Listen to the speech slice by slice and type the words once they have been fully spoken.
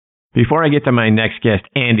Before I get to my next guest,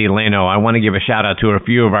 Andy Lano, I want to give a shout out to a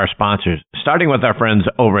few of our sponsors, starting with our friends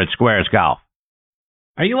over at Squares Golf.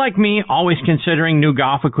 Are you like me, always considering new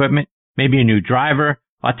golf equipment? Maybe a new driver?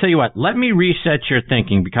 Well, I'll tell you what, let me reset your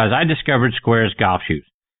thinking because I discovered Squares golf shoes.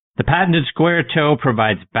 The patented square toe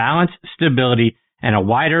provides balance, stability, and a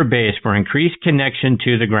wider base for increased connection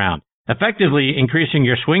to the ground, effectively increasing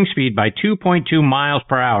your swing speed by 2.2 miles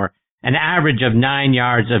per hour, an average of 9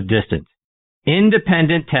 yards of distance.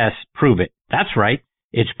 Independent tests prove it. That's right.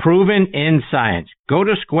 It's proven in science. Go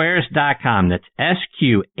to squares.com. That's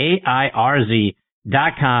SQAIRZ.com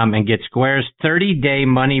and get Squares 30-day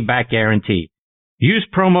money-back guarantee. Use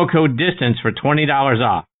promo code DISTANCE for $20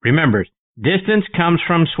 off. Remember, distance comes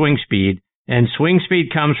from swing speed, and swing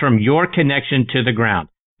speed comes from your connection to the ground.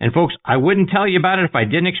 And folks, I wouldn't tell you about it if I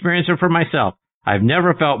didn't experience it for myself. I've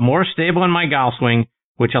never felt more stable in my golf swing,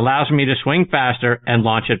 which allows me to swing faster and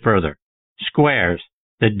launch it further. Squares,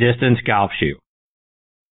 the distance golf shoe.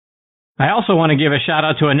 I also want to give a shout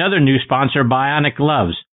out to another new sponsor, Bionic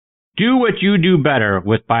Gloves. Do what you do better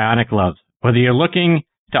with Bionic Gloves. Whether you're looking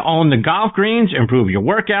to own the golf greens, improve your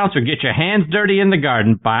workouts, or get your hands dirty in the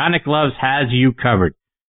garden, Bionic Gloves has you covered.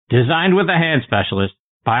 Designed with a hand specialist,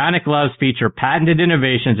 Bionic Gloves feature patented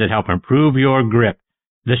innovations that help improve your grip.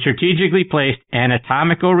 The strategically placed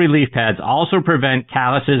anatomical relief pads also prevent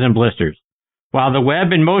calluses and blisters, while the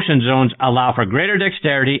web and motion zones allow for greater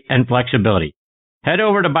dexterity and flexibility. Head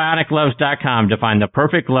over to BionicGloves.com to find the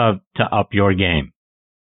perfect glove to up your game.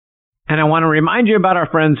 And I want to remind you about our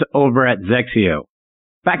friends over at Zexio.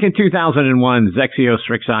 Back in 2001, Zexio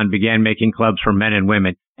Strixon began making clubs for men and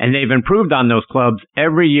women, and they've improved on those clubs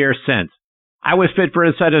every year since. I was fit for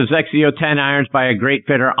a set of Zexio 10 irons by a great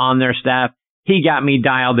fitter on their staff. He got me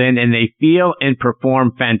dialed in, and they feel and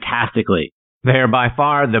perform fantastically. They are by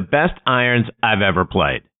far the best irons I've ever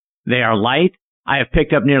played. They are light. I have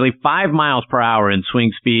picked up nearly 5 miles per hour in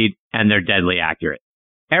swing speed, and they're deadly accurate.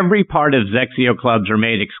 Every part of Zexio clubs are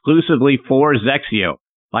made exclusively for Zexio.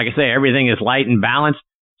 Like I say, everything is light and balanced.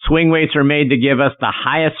 Swing weights are made to give us the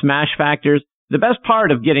highest smash factors. The best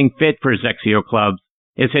part of getting fit for Zexio clubs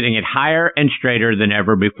is hitting it higher and straighter than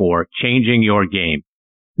ever before, changing your game.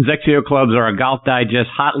 Zexio clubs are a Golf Digest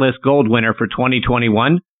Hot List Gold winner for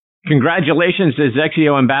 2021. Congratulations to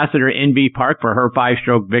Zexio Ambassador Inbee Park for her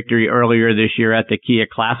 5-stroke victory earlier this year at the Kia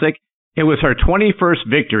Classic. It was her 21st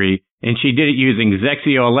victory, and she did it using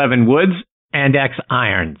Zexio 11 woods and X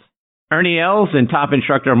irons. Ernie Els and top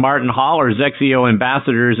instructor Martin Hall are Zexio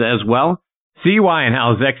ambassadors as well. See why and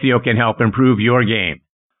how Zexio can help improve your game.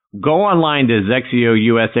 Go online to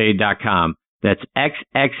ZexioUSA.com. That's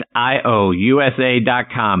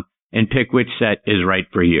XXIOUSA.com and pick which set is right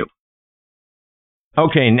for you.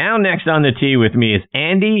 Okay, now next on the tee with me is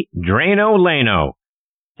Andy Drano Lano.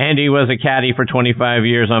 Andy was a caddy for 25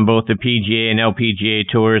 years on both the PGA and LPGA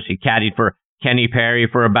tours. He caddied for Kenny Perry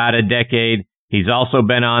for about a decade. He's also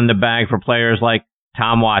been on the bag for players like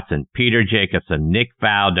Tom Watson, Peter Jacobson, Nick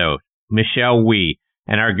Faldo, Michelle Wee,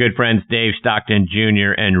 and our good friends Dave Stockton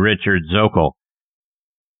Jr. and Richard Zokol.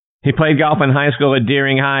 He played golf in high school at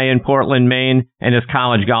Deering High in Portland, Maine, and his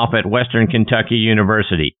college golf at Western Kentucky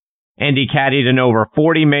University. Andy caddied in over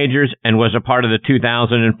 40 majors and was a part of the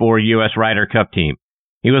 2004 U.S. Ryder Cup team.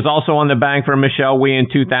 He was also on the bag for Michelle Wee in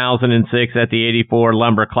 2006 at the 84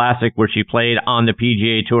 Lumber Classic, where she played on the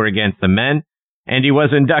PGA Tour against the men, and he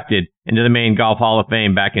was inducted into the Maine Golf Hall of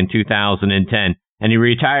Fame back in 2010, and he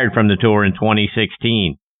retired from the tour in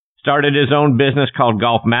 2016. Started his own business called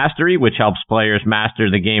Golf Mastery, which helps players master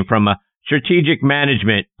the game from a strategic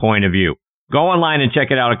management point of view. Go online and check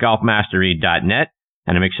it out at golfmastery.net.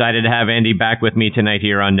 And I'm excited to have Andy back with me tonight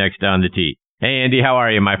here on Next on the Tee. Hey, Andy, how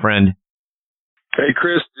are you, my friend? Hey,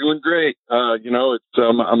 Chris, doing great. I'm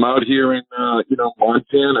out here in,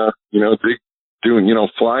 Montana,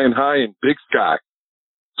 flying high in big sky.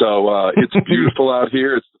 So, it's beautiful out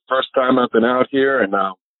here. It's the first time I've been out here, and,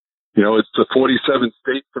 it's the 47th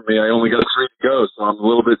state for me. I only got 3 to go, so I'm a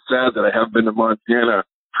little bit sad that I haven't been to Montana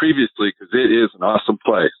previously because it is an awesome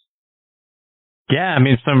place. Yeah, I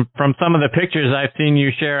mean, from some of the pictures I've seen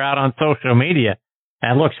you share out on social media,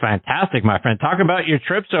 that looks fantastic, my friend. Talk about your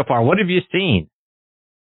trip so far. What have you seen?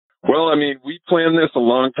 Well, I mean, we planned this a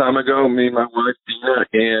long time ago, me and my wife, Dina,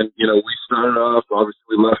 and, we started off, obviously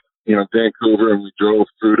we left, Vancouver, and we drove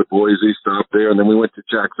through to Boise, stopped there, and then we went to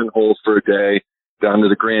Jackson Hole for a day, down to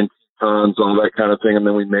the Grand Tetons, all that kind of thing, and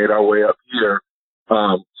then we made our way up here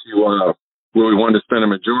to where we wanted to spend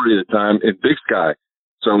a majority of the time in Big Sky.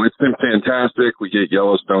 So it's been fantastic. We get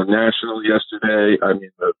Yellowstone National yesterday. I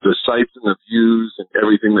mean, the sights and the views and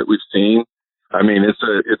everything that we've seen. I mean, it's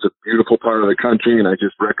a beautiful part of the country, and I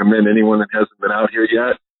just recommend anyone that hasn't been out here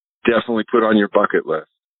yet, definitely put on your bucket list.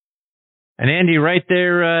 And Andy, right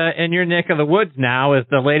there in your neck of the woods now is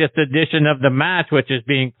the latest edition of the match, which is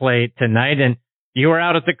being played tonight. And you were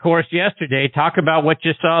out at the course yesterday. Talk about what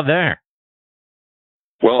you saw there.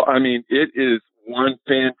 Well, I mean, it is one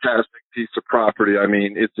fantastic piece of property. I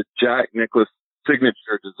mean, it's a Jack Nicklaus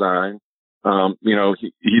signature design.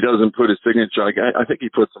 He doesn't put his signature. I think he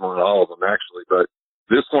puts them on all of them, actually. But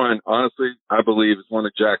this one, honestly, I believe is one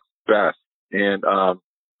of Jack's best. And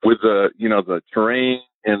with the terrain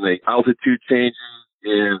and the altitude changes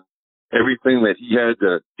and everything that he had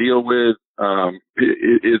to deal with,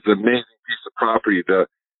 it is an amazing piece of property.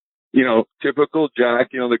 Typical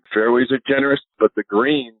Jack, the fairways are generous, but the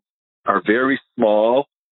greens are very small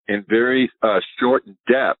and very short in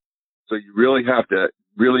depth. So you really have to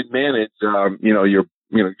really manage, your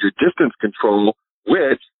distance control,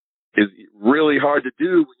 which is really hard to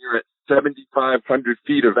do when you're at 7,500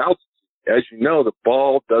 feet of altitude. As you know, the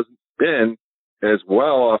ball doesn't spin as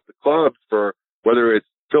well off the clubs for whether it's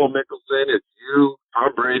Phil Mickelson, it's you,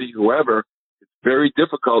 Tom Brady, whoever. It's very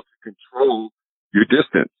difficult to control your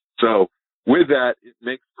distance. So with that, it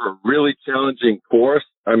makes for a really challenging course.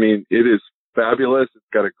 I mean, it is fabulous. It's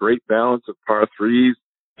got a great balance of par threes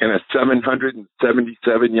and a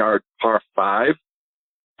 777-yard par five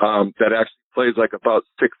that actually plays like about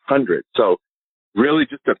 600. So really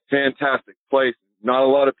just a fantastic place. Not a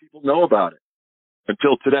lot of people know about it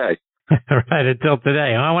until today. Right, until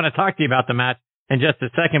today. I want to talk to you about the match in just a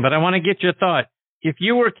second, but I want to get your thought. If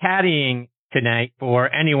you were caddying tonight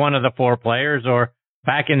for any one of the four players, or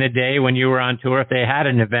back in the day when you were on tour, if they had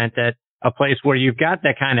an event at a place where you've got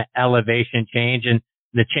that kind of elevation change and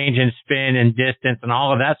the change in spin and distance and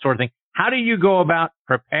all of that sort of thing, how do you go about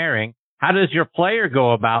preparing? How does your player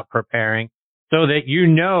go about preparing so that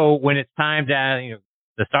when it's time to,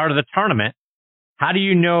 the start of the tournament, how do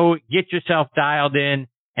you get yourself dialed in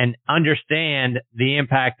and understand the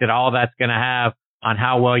impact that all that's going to have on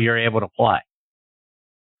how well you're able to play?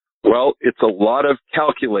 Well, it's a lot of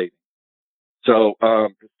calculating. So to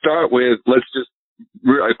start with,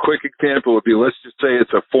 a quick example would be, let's just say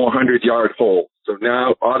it's a 400-yard hole. So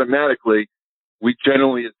now automatically, we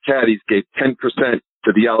generally as caddies gave 10%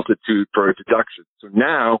 to the altitude for a deduction. So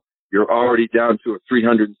now you're already down to a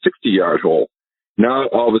 360-yard hole. Now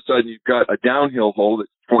all of a sudden you've got a downhill hole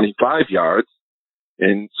that's 25 yards.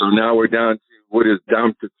 And so now we're down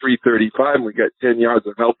to 335, and we got 10 yards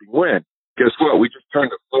of helping win. Guess what? We just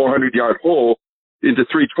turned a 400-yard hole into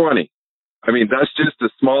 320. I mean, that's just a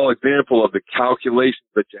small example of the calculations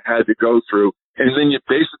that you had to go through. And then you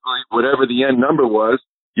basically, whatever the end number was,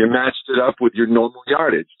 you matched it up with your normal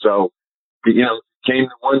yardage. So, came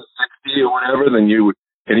to 160 or whatever, and you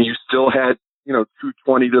still had,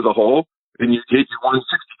 220 to the hole, then you hit your 160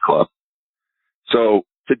 club. So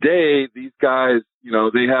today, these guys,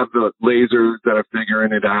 they have the lasers that are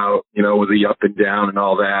figuring it out, with the up and down and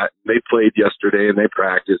all that. They played yesterday and they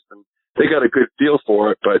practiced, and they got a good feel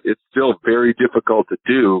for it, but it's still very difficult to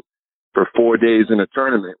do for 4 days in a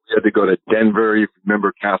tournament. We had to go to Denver, if you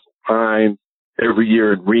remember Castle Pines, every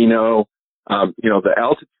year in Reno. The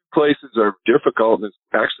altitude places are difficult, and there's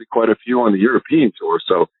actually quite a few on the European tour.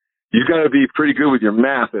 So you got to be pretty good with your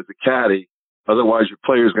math as a caddy. Otherwise, your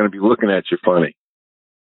player's going to be looking at you funny.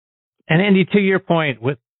 And Andy, to your point,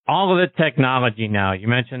 with all of the technology now, you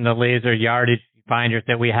mentioned the laser yardage finders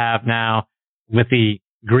that we have now with the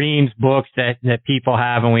greens books that people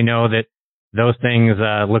have, and we know that those things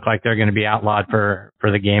look like they're going to be outlawed for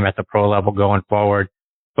the game at the pro level going forward.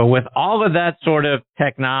 But with all of that sort of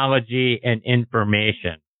technology and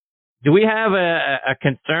information, do we have a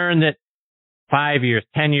concern that 5 years,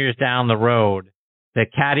 10 years down the road, that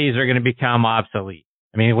caddies are going to become obsolete?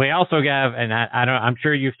 I mean, we also have, and I'm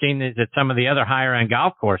sure you've seen this at some of the other higher end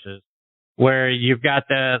golf courses, where you've got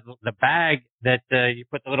the bag that you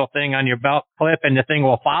put the little thing on your belt clip, and the thing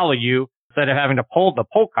will follow you instead of having to pull the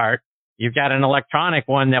pull cart. You've got an electronic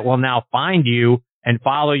one that will now find you and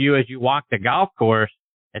follow you as you walk the golf course.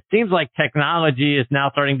 It seems like technology is now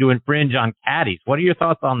starting to infringe on caddies. What are your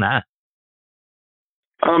thoughts on that?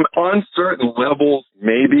 On certain levels,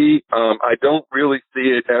 maybe. I don't really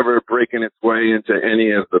see it ever breaking its way into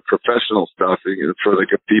any of the professional stuff for the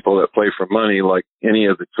people that play for money, like any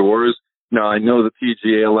of the tours. Now, I know the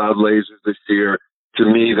PGA allowed lasers this year. To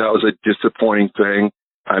me, that was a disappointing thing.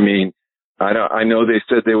 I mean, I know they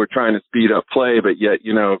said they were trying to speed up play, but yet, if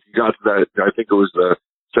you got to that, I think it was the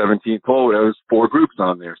 17th hole, there was 4 groups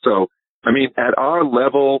on there. So, I mean, at our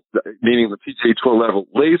level, meaning the PGA Tour level,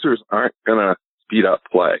 lasers aren't going to speed up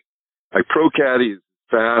play. Like Pro Caddy is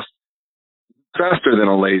faster than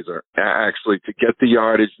a laser, actually, to get the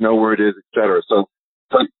yardage, know where it is, et cetera. So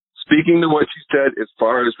speaking to what you said, as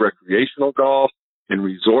far as recreational golf and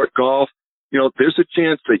resort golf, there's a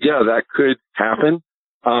chance that, that could happen.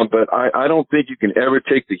 But I don't think you can ever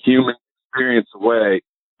take the human experience away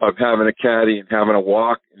of having a caddy and having a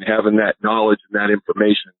walk and having that knowledge and that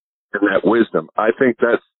information and that wisdom. I think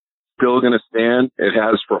that's still going to stand. It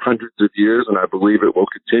has for hundreds of years, and I believe it will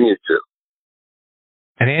continue to.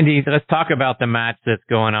 And Andy, let's talk about the match that's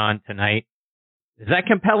going on tonight. Is that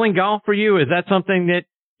compelling golf for you? Is that something that,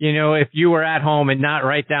 if you were at home and not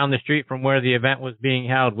right down the street from where the event was being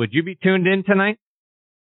held, would you be tuned in tonight?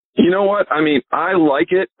 You know what? I mean, I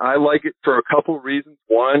like it. I like it for a couple of reasons.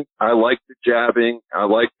 One, I like the jabbing. I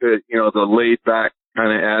like the laid back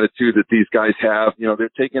kind of attitude that these guys have. They're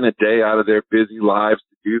taking a day out of their busy lives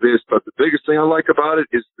to do this. But the biggest thing I like about it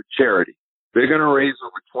is the charity. They're going to raise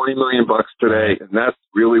over $20 million today, and that's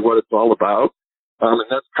really what it's all about. And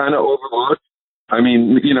that's kind of overlooked. I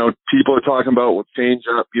mean, people are talking about, we'll change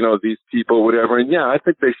up, these people, whatever. And I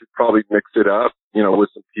think they should probably mix it up, with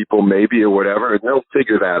some people maybe or whatever, and they'll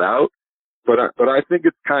figure that out. But I think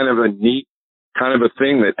it's kind of a neat kind of a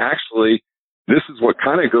thing that actually this is what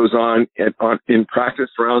kind of goes on in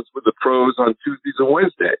practice rounds with the pros on Tuesdays and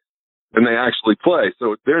Wednesdays, and they actually play.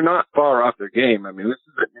 So they're not far off their game. I mean, this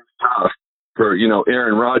is a new stuff for,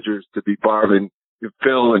 Aaron Rodgers to be barbing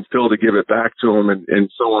Phil and Phil to give it back to him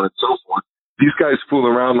and so on and so forth. These guys fool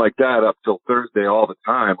around like that up till Thursday all the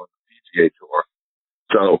time on the PGA Tour.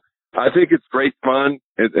 So I think it's great fun,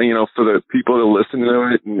 for the people that listen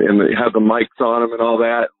to it and they have the mics on them and all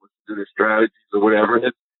that, listen to their strategies or whatever.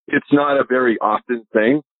 And it's not a very often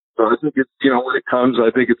thing. So I think it's, when it comes,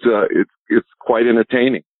 I think it's quite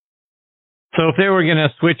entertaining. So if they were going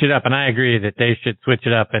to switch it up, and I agree that they should switch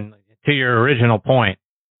it up, and to your original point,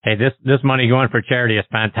 hey, this money going for charity is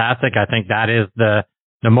fantastic. I think that is the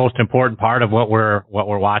most important part of what we're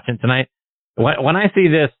watching tonight. When I see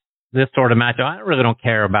this sort of matchup, I really don't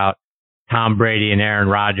care about Tom Brady and Aaron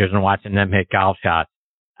Rodgers and watching them hit golf shots.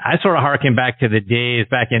 I sort of harken back to the days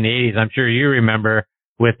back in the 80s. I'm sure you remember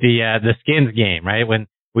with the Skins game, right? When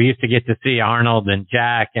we used to get to see Arnold and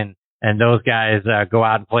Jack and those guys go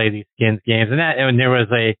out and play these Skins games, and there was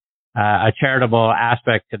a charitable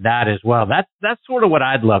aspect to that as well. That's sort of what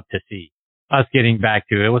I'd love to see us getting back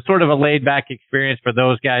to. It was sort of a laid back experience for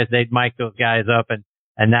those guys. They'd mic those guys up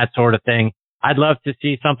and that sort of thing. I'd love to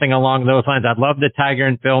see something along those lines. I'd love the Tiger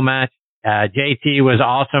and Phil match. JT was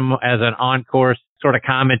awesome as an on-course sort of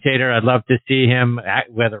commentator. I'd love to see him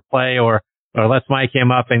whether play or let's mic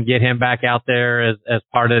him up and get him back out there as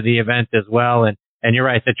part of the event as well. And you're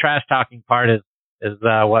right. The trash talking part is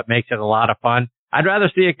what makes it a lot of fun. I'd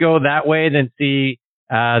rather see it go that way than see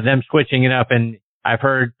them switching it up. And I've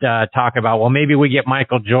heard talk about, well, maybe we get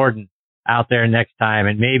Michael Jordan out there next time,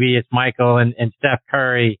 and maybe it's Michael and Steph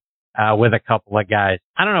Curry with a couple of guys.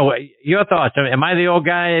 I don't know. Your thoughts? Am I the old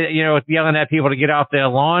guy, yelling at people to get off their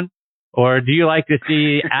lawn, or do you like to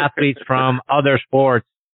see athletes from other sports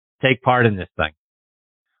take part in this thing?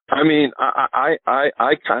 I mean,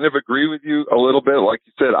 I kind of agree with you a little bit. Like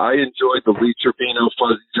you said, I enjoyed the Lee Trevino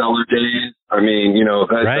Fuzzy Zeller days. I mean,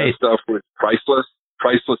 that stuff was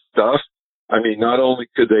priceless stuff. I mean, not only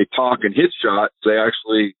could they talk and hit shots, they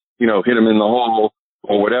actually, hit them in the hole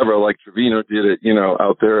or whatever, like Trevino did it,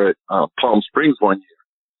 out there at Palm Springs one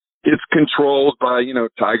year. It's controlled by,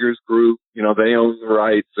 Tiger's group. They own the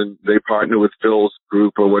rights and they partner with Phil's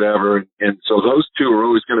group or whatever. And so those two are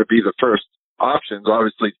always going to be the first options.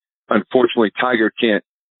 Obviously, unfortunately, Tiger can't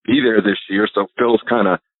be there this year, so Phil's kind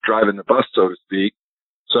of driving the bus, so to speak.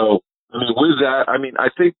 So, I mean, with that, I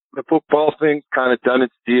think the football thing's kind of done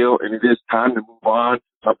its deal, and it is time to move on to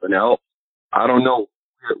something else. I don't know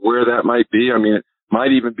where that might be. I mean, it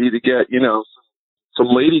might even be to get, some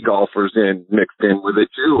lady golfers mixed in with it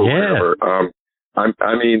too, or whatever.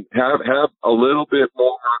 I mean, have a little bit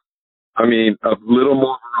more, a little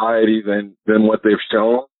more variety than what they've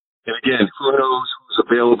shown. And again, who knows who's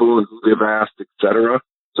available and who they've asked, et cetera.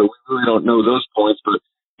 So we really don't know those points. But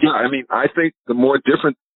yeah, I think the more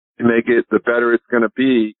different you make it, the better it's going to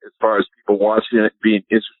be as far as people watching it, being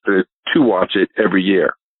interested to watch it every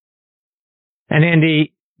year. And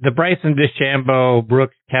Andy, the Bryson DeChambeau,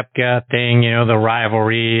 Brooks Koepka thing, the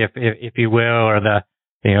rivalry, if you will, or the,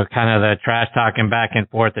 kind of the trash talking back and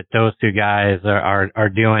forth that those two guys are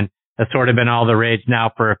doing, has sort of been all the rage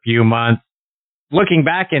now for a few months. Looking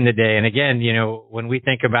back in the day, and again, when we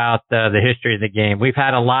think about the history of the game, we've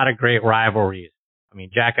had a lot of great rivalries. I mean,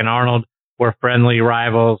 Jack and Arnold were friendly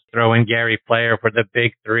rivals. Throw in Gary Player for the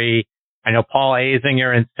big three. I know Paul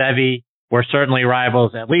Azinger and Seve were certainly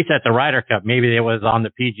rivals, at least at the Ryder Cup. Maybe it was on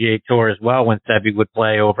the PGA Tour as well when Seve would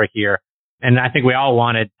play over here. And I think we all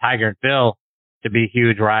wanted Tiger and Phil to be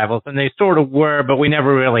huge rivals, and they sort of were, but we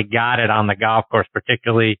never really got it on the golf course,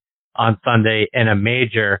 particularly on Sunday in a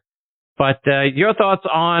major. But your thoughts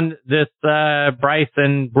on this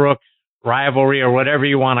Bryson Brooks rivalry, or whatever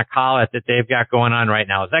you want to call it, that they've got going on right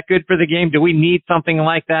now? Is that good for the game? Do we need something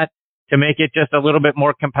like that to make it just a little bit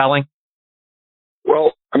more compelling?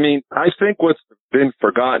 Well, I mean, I think what's been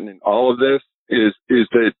forgotten in all of this is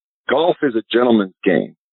that golf is a gentleman's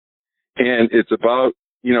game. And it's about,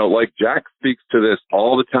 like Jack speaks to this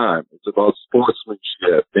all the time. It's about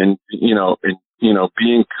sportsmanship and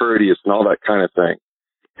being courteous and all that kind of thing.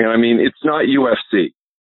 And I mean, it's not UFC,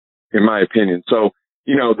 in my opinion. So,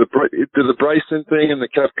 the Bryson thing and the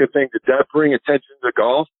Koepka thing, did that bring attention to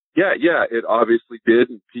golf? Yeah, it obviously did.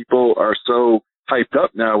 And people are so hyped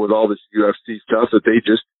up now with all this UFC stuff that they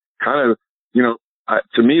just kind of,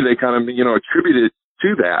 to me, they kind of, attribute it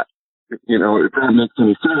to that. If that makes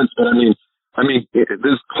any sense. But I mean,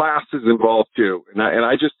 there's classes involved too. And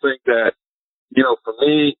I just think that, for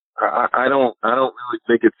me, I don't really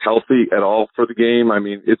think it's healthy at all for the game. I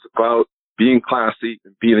mean, it's about being classy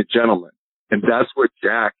and being a gentleman. And that's what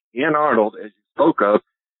Jack and Arnold, as you spoke of,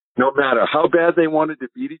 no matter how bad they wanted to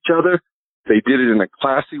beat each other, they did it in a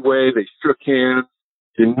classy way. They shook hands.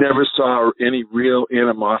 You never saw any real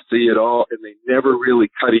animosity at all, and they never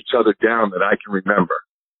really cut each other down that I can remember.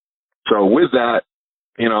 So with that,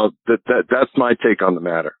 that's my take on the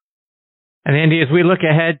matter. And Andy, as we look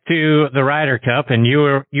ahead to the Ryder Cup, and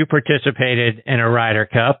you participated in a Ryder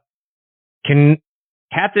Cup, can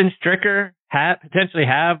Captain Stricker potentially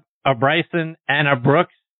have a Bryson and a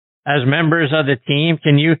Brooks as members of the team?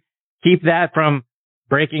 Can you keep that from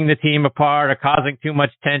breaking the team apart or causing too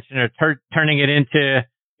much tension or turning it into,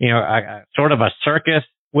 a sort of a circus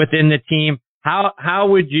within the team? How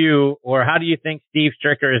would you, or how do you think Steve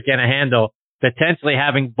Stricker is going to handle potentially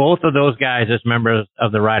having both of those guys as members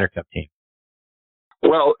of the Ryder Cup team?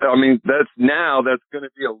 Well, I mean, that's going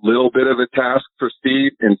to be a little bit of a task for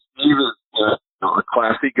Steve. And Steve is a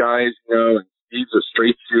classy guy, and Steve's a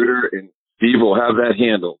straight shooter, and Steve will have that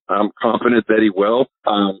handled. I'm confident that he will.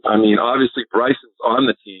 I mean, obviously Bryson's on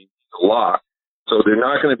the team a lot, so they're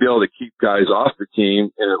not going to be able to keep guys off the team.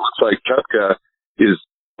 And it looks like Koepka is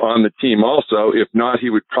on the team also. If not, he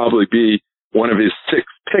would probably be one of his 6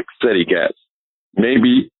 picks that he gets.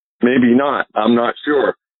 Maybe not. I'm not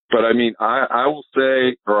sure. But I mean, I will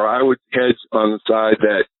say, or I would hedge on the side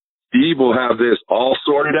that Steve will have this all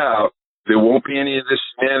sorted out. There won't be any of this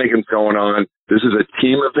shenanigans going on. This is a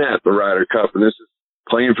team event, the Ryder Cup, and this is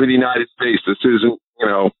playing for the United States. This isn't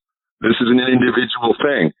an individual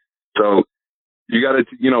thing. So you got to,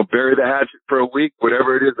 bury the hatchet for a week,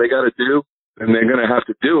 whatever it is they got to do, and they're going to have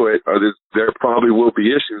to do it, or there probably will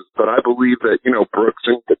be issues. But I believe that, Brooks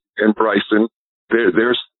and Bryson,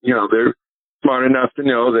 they're smart enough to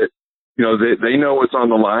know that, they know what's on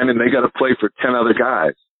the line, and they got to play for 10 other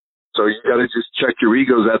guys. So you got to just check your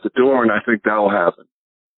egos at the door, and I think that will happen.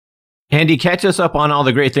 Andy, catch us up on all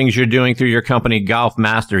the great things you're doing through your company, Golf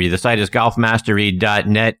Mastery. The site is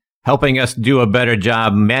golfmastery.net, helping us do a better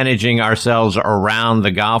job managing ourselves around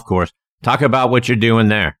the golf course. Talk about what you're doing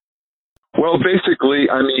there. Well, basically,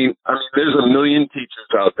 I mean, there's a million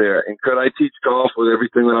teachers out there, and could I teach golf with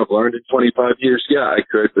everything that I've learned in 25 years? Yeah, I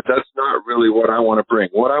could, but that's not really what I want to bring.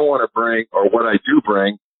 What I want to bring, or what I do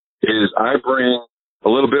bring, is I bring a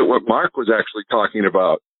little bit what Mark was actually talking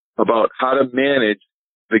about how to manage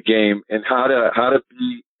the game and how to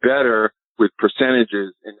be better with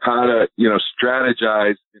percentages and how to,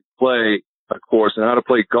 strategize and play a course and how to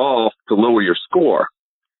play golf to lower your score.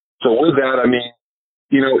 So with that, I mean,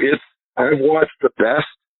 I've watched the best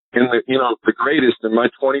and the greatest in my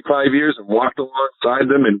 25 years and walked alongside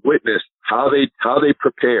them and witnessed how they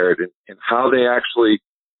prepared and how they actually,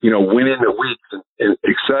 went into weeks and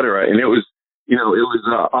et cetera. And it was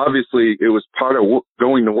obviously it was part of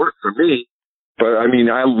going to work for me, but I mean,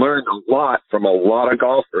 I learned a lot from a lot of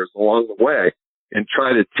golfers along the way and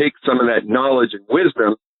try to take some of that knowledge and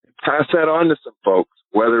wisdom and pass that on to some folks,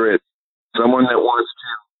 whether it's someone that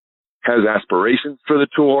has aspirations for the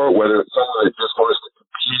tour, whether it's someone that just wants to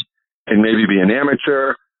compete and maybe be an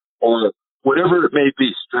amateur, or whatever it may be,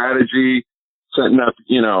 strategy, setting up,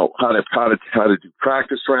 how to do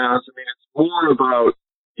practice rounds. I mean, it's more about,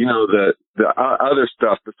 the other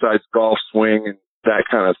stuff besides golf swing and that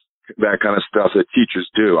kind of stuff that teachers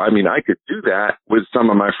do. I mean, I could do that with some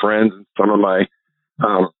of my friends and some of my,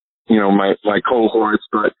 my cohorts,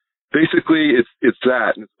 but basically it's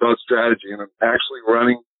that, and it's about strategy. And I'm actually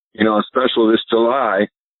running, a special this July.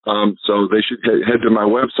 So they should head to my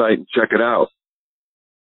website and check it out.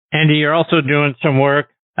 Andy, you're also doing some work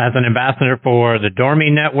as an ambassador for the Dormy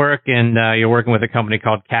Network, and you're working with a company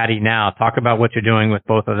called Caddie now. Talk about what you're doing with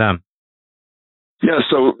both of them. Yeah,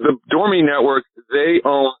 so the Dormy Network, they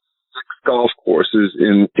own 6 golf courses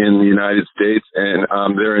in the United States, and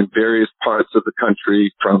they're in various parts of the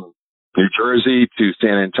country, from New Jersey to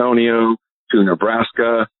San Antonio to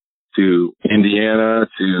Nebraska to Indiana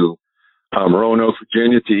to Roanoke,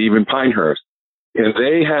 Virginia, to even Pinehurst. And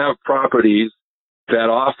they have properties that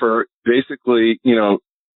offer basically,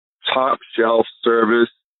 top shelf service.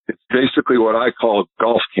 It's basically what I call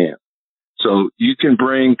golf camp. So you can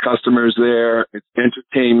bring customers there. It's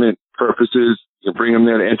entertainment purposes. You bring them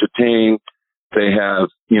there to entertain. They have,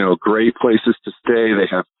 great places to stay. They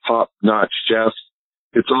have top-notch chefs.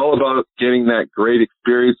 It's all about getting that great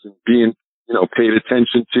experience and being, paid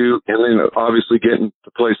attention to, and then obviously getting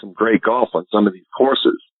to play some great golf on some of these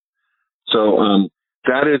courses. So,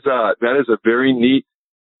 that is a very neat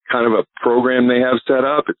kind of a program they have set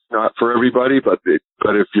up. It's not for everybody, but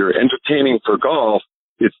if you're entertaining for golf,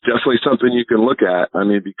 it's definitely something you can look at. I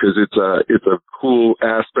mean, because it's a cool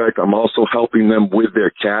aspect. I'm also helping them with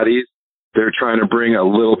their caddies. They're trying to bring a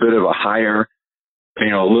little bit of a higher, a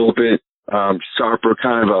little bit sharper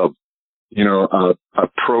kind of a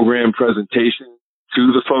program presentation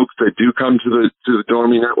to the folks that do come to the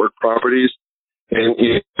Dormy Network properties. And,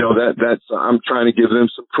 that's, I'm trying to give them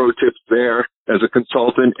some pro tips there as a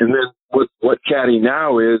consultant. And then what Caddie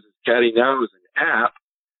Now is an app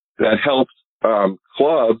that helps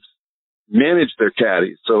clubs manage their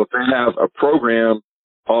caddies. So if they have a program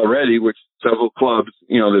already, which several clubs,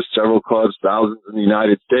 there's several clubs, thousands in the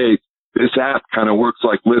United States, this app kind of works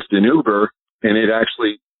like Lyft and Uber, and it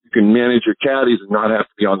actually, you can manage your caddies and not have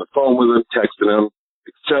to be on the phone with them, texting them,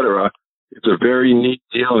 etc. It's a very neat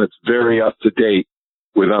deal, and it's very up to date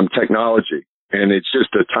with technology. And it's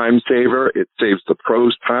just a time saver. It saves the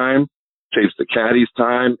pros time, saves the caddies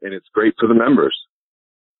time, and it's great for the members.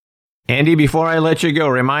 Andy, before I let you go,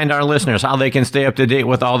 remind our listeners how they can stay up to date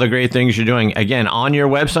with all the great things you're doing, again, on your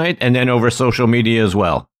website and then over social media as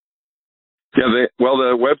well. Yeah,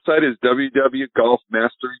 the website is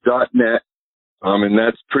www.golfmastery.net. And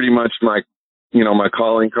that's pretty much my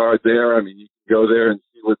calling card there. I mean, you can go there and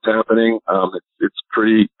see what's happening. It's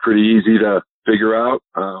pretty easy to figure out.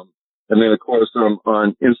 And then, of course, I'm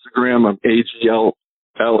on Instagram. I'm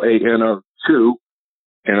AGLLANO2.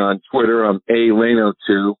 And on Twitter, I'm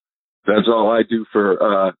ALano2. That's all I do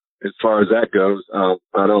for, as far as that goes. I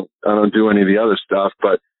don't do any of the other stuff,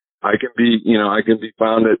 but I can be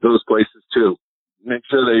found at those places too. Make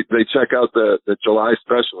sure they check out the July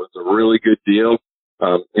special. It's a really good deal.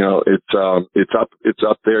 It's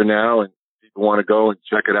up there now, and people want to go and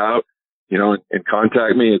check it out, and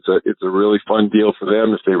contact me. It's a really fun deal for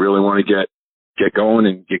them if they really want to get going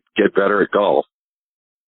and get better at golf.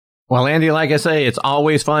 Well, Andy, like I say, it's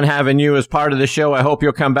always fun having you as part of the show. I hope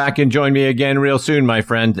you'll come back and join me again real soon, my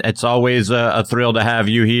friend. It's always a thrill to have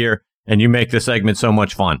you here, and you make the segment so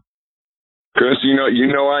much fun. Chris,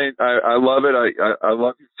 I love it. I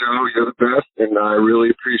love you, Joe. You're the best, and I really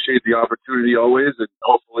appreciate the opportunity always. And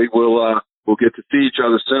hopefully, we'll get to see each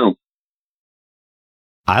other soon.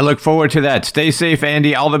 I look forward to that. Stay safe,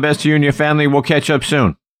 Andy. All the best to you and your family. We'll catch up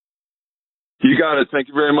soon. You got it. Thank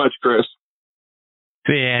you very much, Chris.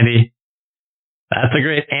 See you, Andy. That's a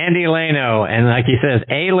great Andy Lano, and like he says,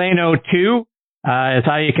 ALano2 is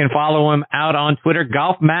how you can follow him out on Twitter.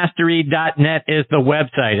 Golfmastery.net is the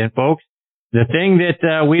website, and folks, the thing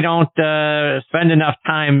that we don't spend enough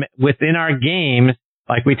time within our games,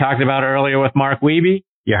 like we talked about earlier with Mark Wiebe,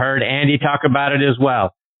 you heard Andy talk about it as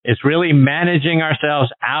well. It's really managing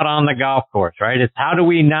ourselves out on the golf course, right? It's how do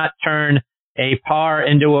we not turn a par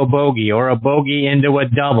into a bogey or a bogey into a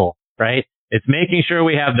double, right? It's making sure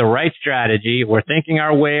we have the right strategy. We're thinking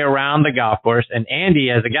our way around the golf course. And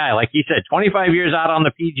Andy, as a guy, like he said, 25 years out on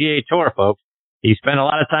the PGA Tour, folks. He spent a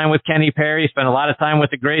lot of time with Kenny Perry, spent a lot of time with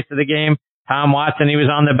the greats of the game. Tom Watson, he was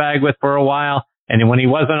on the bag with for a while. And when he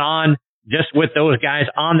wasn't on just with those guys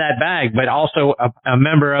on that bag, but also a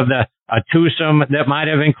member of a twosome that might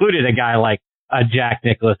have included a guy like Jack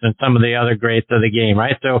Nicklaus and some of the other greats of the game,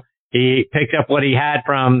 right? So he picked up what he had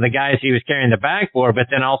from the guys he was carrying the bag for, but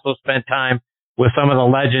then also spent time with some of the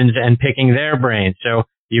legends and picking their brains. So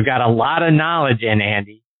you've got a lot of knowledge in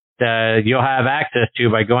Andy that you'll have access to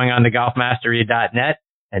by going on to golfmastery.net,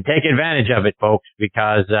 and take advantage of it, folks,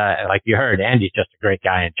 because like you heard, Andy's just a great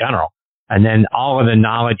guy in general. And then all of the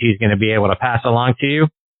knowledge he's going to be able to pass along to you,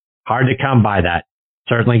 hard to come by that.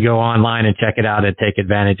 Certainly go online and check it out and take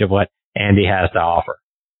advantage of what Andy has to offer.